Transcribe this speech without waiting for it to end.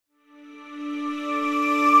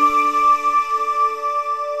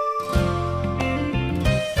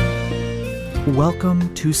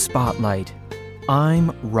Welcome to Spotlight.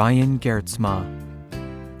 I'm Ryan Geertsma.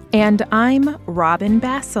 And I'm Robin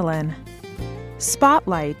Basselin.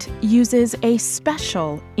 Spotlight uses a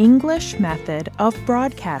special English method of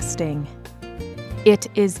broadcasting. It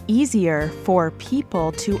is easier for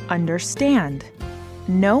people to understand,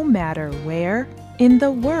 no matter where in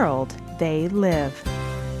the world they live.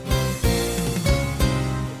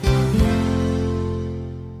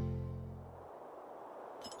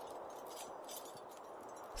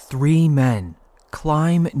 Three men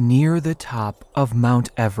climb near the top of Mount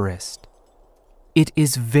Everest. It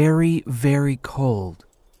is very, very cold,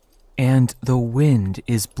 and the wind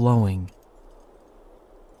is blowing.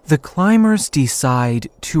 The climbers decide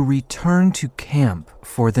to return to camp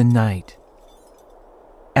for the night.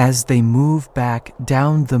 As they move back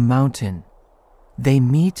down the mountain, they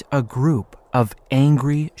meet a group of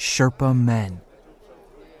angry Sherpa men.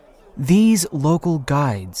 These local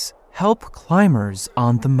guides help climbers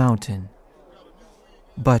on the mountain.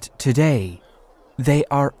 But today, they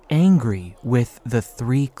are angry with the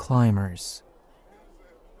three climbers.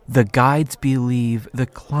 The guides believe the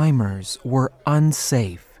climbers were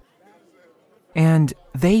unsafe, and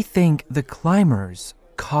they think the climbers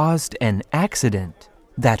caused an accident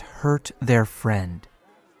that hurt their friend.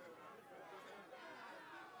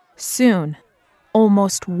 Soon,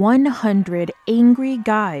 almost 100 angry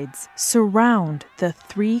guides surround the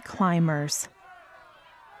three climbers.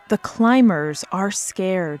 The climbers are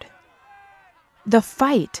scared. The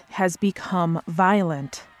fight has become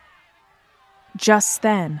violent. Just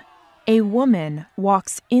then, a woman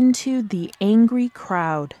walks into the angry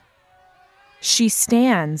crowd. She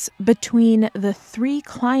stands between the three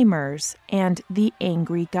climbers and the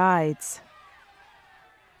angry guides.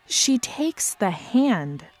 She takes the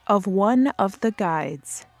hand of one of the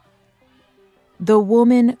guides. The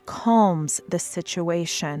woman calms the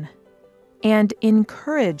situation and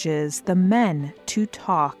encourages the men to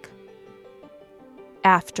talk.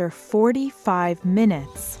 After 45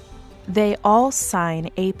 minutes, they all sign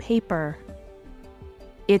a paper.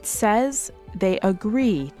 It says they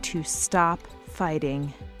agree to stop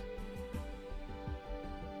fighting.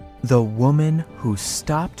 The woman who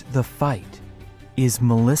stopped the fight is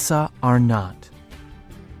Melissa Arnot.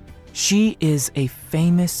 She is a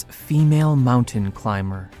famous female mountain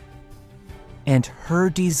climber, and her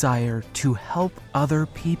desire to help other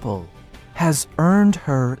people has earned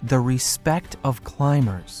her the respect of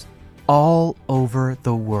climbers all over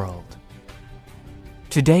the world.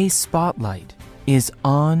 Today's Spotlight is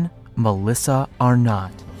on Melissa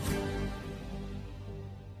Arnot.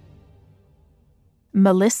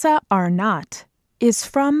 Melissa Arnot is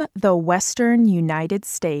from the Western United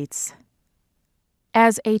States.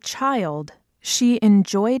 As a child, she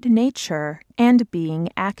enjoyed nature and being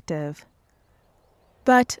active.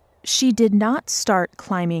 But she did not start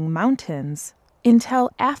climbing mountains until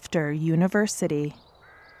after university.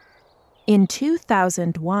 In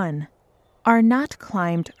 2001, Arnot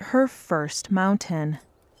climbed her first mountain.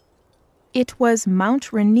 It was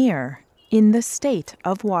Mount Rainier in the state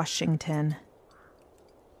of Washington.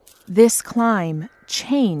 This climb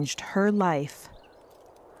changed her life.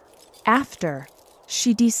 After,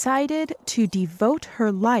 she decided to devote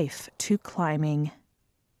her life to climbing.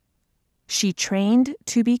 She trained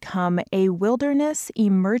to become a wilderness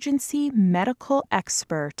emergency medical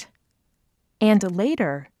expert, and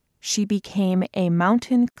later she became a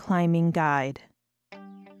mountain climbing guide.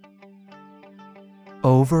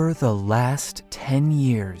 Over the last 10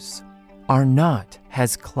 years, Arnot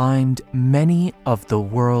has climbed many of the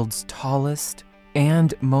world's tallest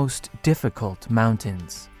and most difficult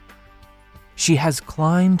mountains. She has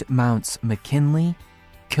climbed Mounts McKinley,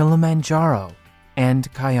 Kilimanjaro,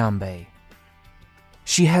 and Cayambe.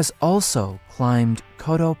 She has also climbed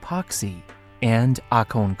Cotopaxi and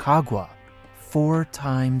Aconcagua 4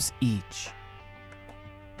 times each.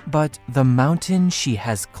 But the mountain she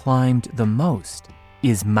has climbed the most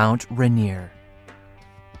is Mount Rainier.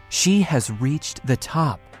 She has reached the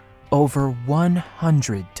top over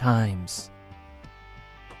 100 times.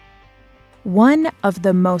 One of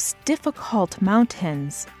the most difficult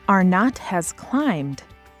mountains Arnot has climbed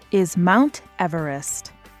is Mount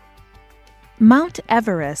Everest. Mount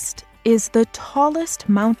Everest is the tallest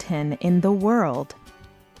mountain in the world,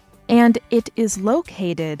 and it is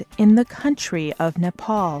located in the country of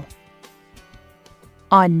Nepal.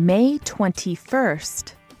 On May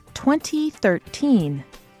 21st, 2013,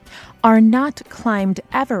 Arnot climbed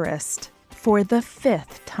Everest for the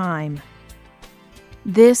 5th time.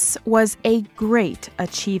 This was a great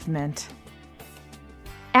achievement.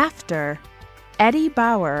 After, Eddie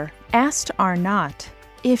Bauer asked Arnot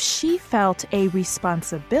if she felt a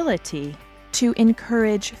responsibility to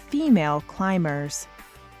encourage female climbers.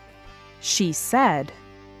 She said,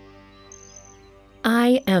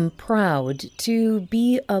 I am proud to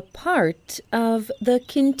be a part of the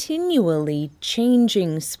continually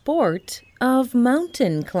changing sport of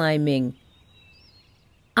mountain climbing.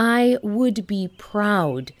 I would be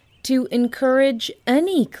proud to encourage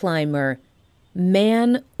any climber,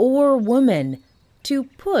 man or woman, to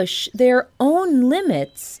push their own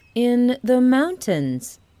limits in the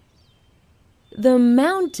mountains. The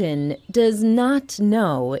mountain does not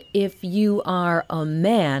know if you are a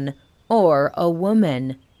man or a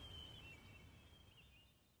woman.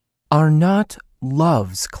 Arnot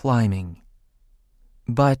loves climbing,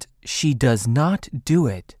 but she does not do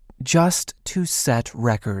it just to set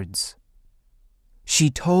records. She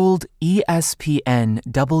told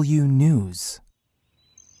ESPN-W News,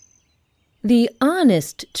 The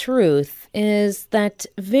honest truth is that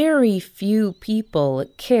very few people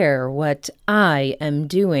care what I am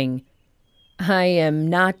doing. I am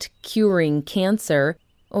not curing cancer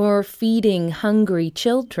or feeding hungry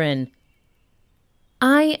children.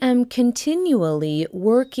 I am continually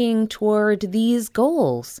working toward these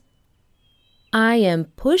goals. I am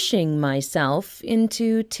pushing myself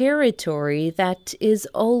into territory that is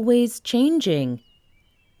always changing.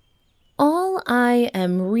 All I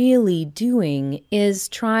am really doing is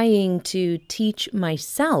trying to teach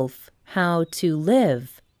myself how to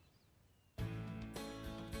live.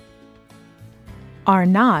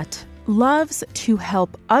 Arnot loves to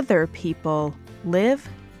help other people live,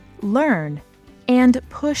 learn, and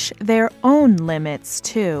push their own limits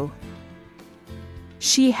too.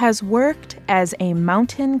 She has worked as a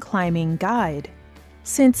mountain climbing guide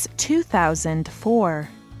since 2004.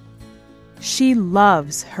 She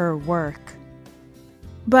loves her work.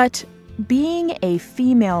 But being a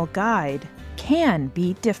female guide can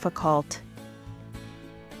be difficult.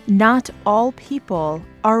 Not all people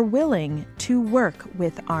are willing to work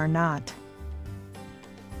with Arnot.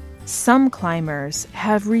 Some climbers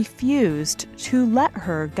have refused to let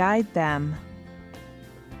her guide them.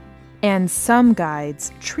 And some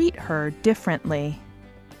guides treat her differently.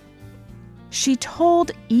 She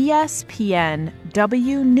told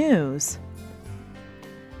ESPN-W News,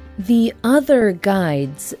 The other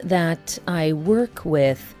guides that I work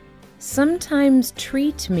with sometimes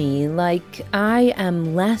treat me like I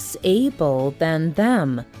am less able than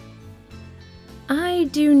them. I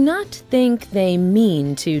do not think they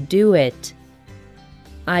mean to do it.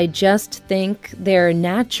 I just think their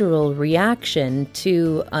natural reaction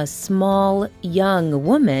to a small, young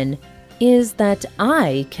woman is that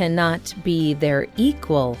I cannot be their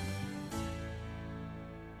equal.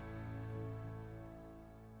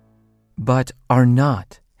 But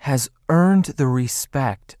Arnot has earned the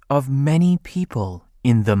respect of many people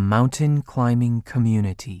in the mountain climbing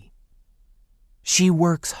community. She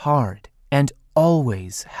works hard and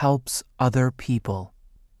always helps other people.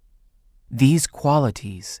 These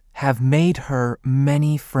qualities have made her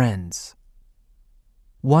many friends.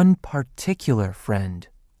 One particular friend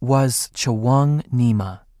was Chawang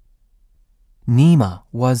Nima. Nima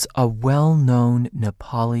was a well-known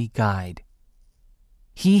Nepali guide.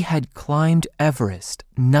 He had climbed Everest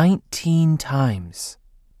 19 times.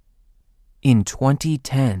 In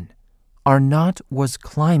 2010, Arnot was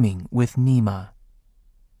climbing with Nima.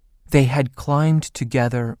 They had climbed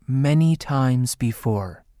together many times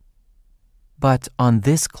before. But on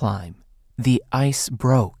this climb, the ice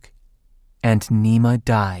broke, and Nima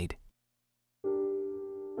died.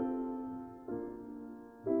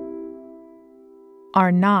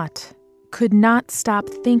 Arnot could not stop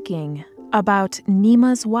thinking about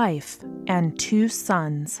Nima's wife and 2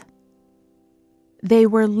 sons. They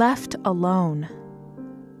were left alone.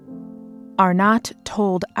 Arnot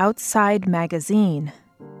told Outside Magazine,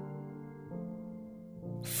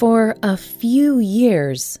 For a few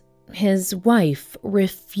years, his wife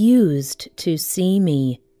refused to see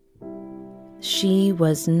me. She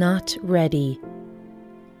was not ready.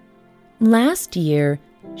 Last year,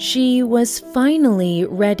 she was finally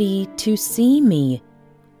ready to see me.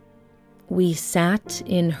 We sat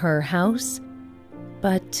in her house,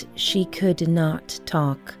 but she could not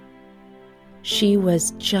talk. She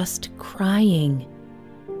was just crying.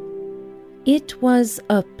 It was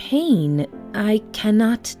a pain I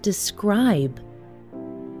cannot describe.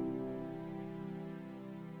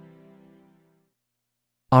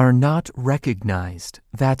 Arnot recognized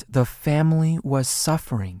that the family was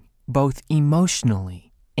suffering both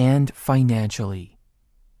emotionally and financially.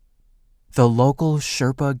 The local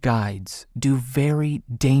Sherpa guides do very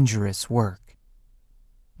dangerous work,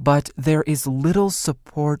 but there is little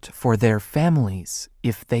support for their families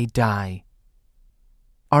if they die.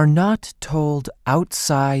 Arnot told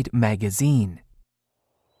Outside Magazine.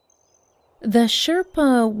 The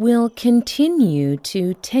Sherpa will continue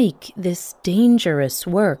to take this dangerous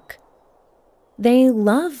work. They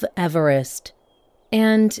love Everest,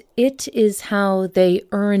 and it is how they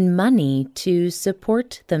earn money to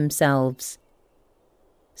support themselves.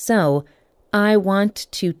 So, I want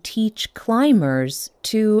to teach climbers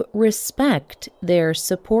to respect their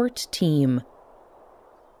support team.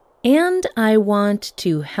 And I want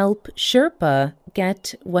to help Sherpa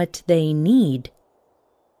get what they need.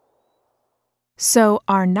 So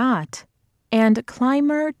Arnot and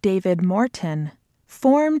climber David Morton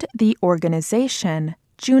formed the organization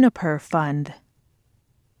Juniper Fund.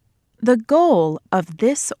 The goal of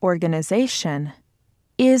this organization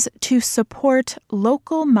is to support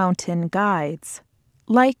local mountain guides,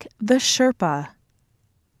 like the Sherpa.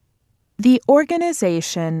 The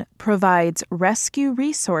organization provides rescue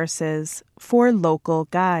resources for local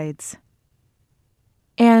guides.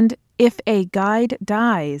 And if a guide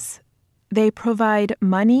dies, they provide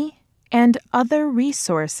money and other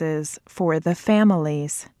resources for the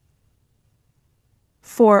families.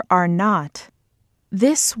 For Arnot,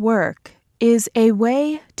 this work is a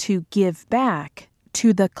way to give back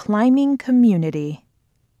to the climbing community.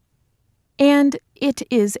 And it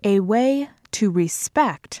is a way to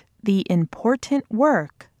respect the important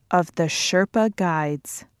work of the Sherpa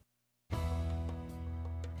guides.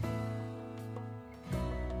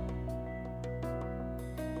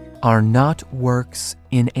 Arnot works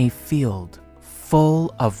in a field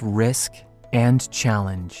full of risk and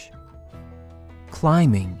challenge.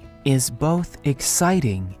 Climbing is both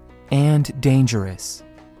exciting and dangerous,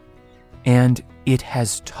 and it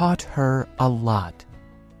has taught her a lot.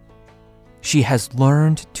 She has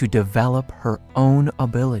learned to develop her own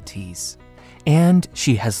abilities, and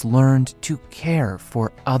she has learned to care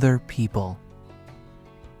for other people.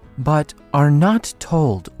 But Arnot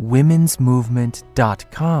told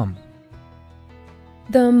womensmovement.com,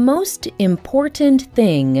 The most important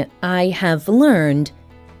thing I have learned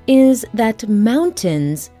is that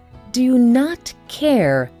mountains do not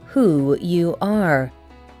care who you are.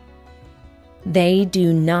 They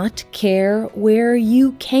do not care where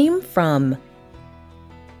you came from.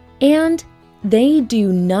 And they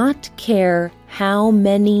do not care how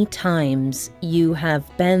many times you have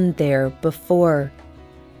been there before.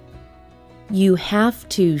 You have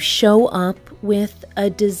to show up with a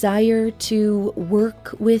desire to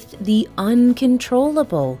work with the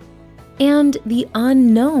uncontrollable and the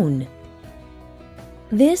unknown.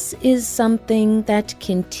 This is something that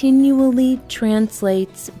continually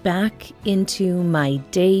translates back into my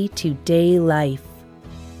day-to-day life.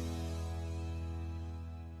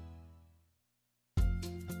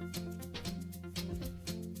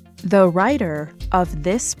 The writer of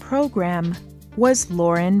this program was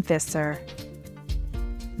Lauren Visser.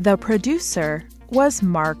 The producer was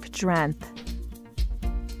Mark Drenth.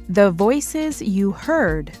 The voices you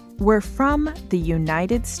heard were from the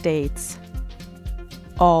United States.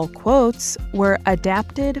 All quotes were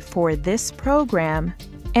adapted for this program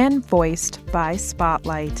and voiced by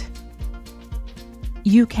Spotlight.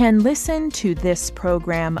 You can listen to this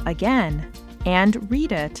program again and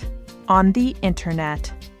read it on the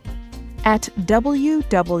internet at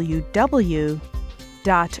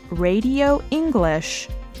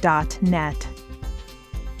www.radioenglish.net.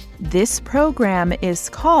 This program is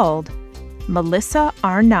called Melissa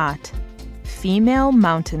Arnot, Female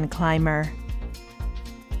Mountain Climber.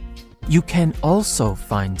 You can also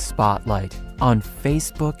find Spotlight on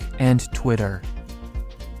Facebook and Twitter.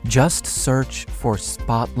 Just search for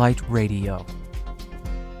Spotlight Radio.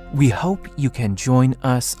 We hope you can join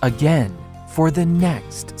us again for the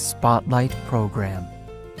next Spotlight program.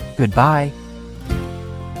 Goodbye.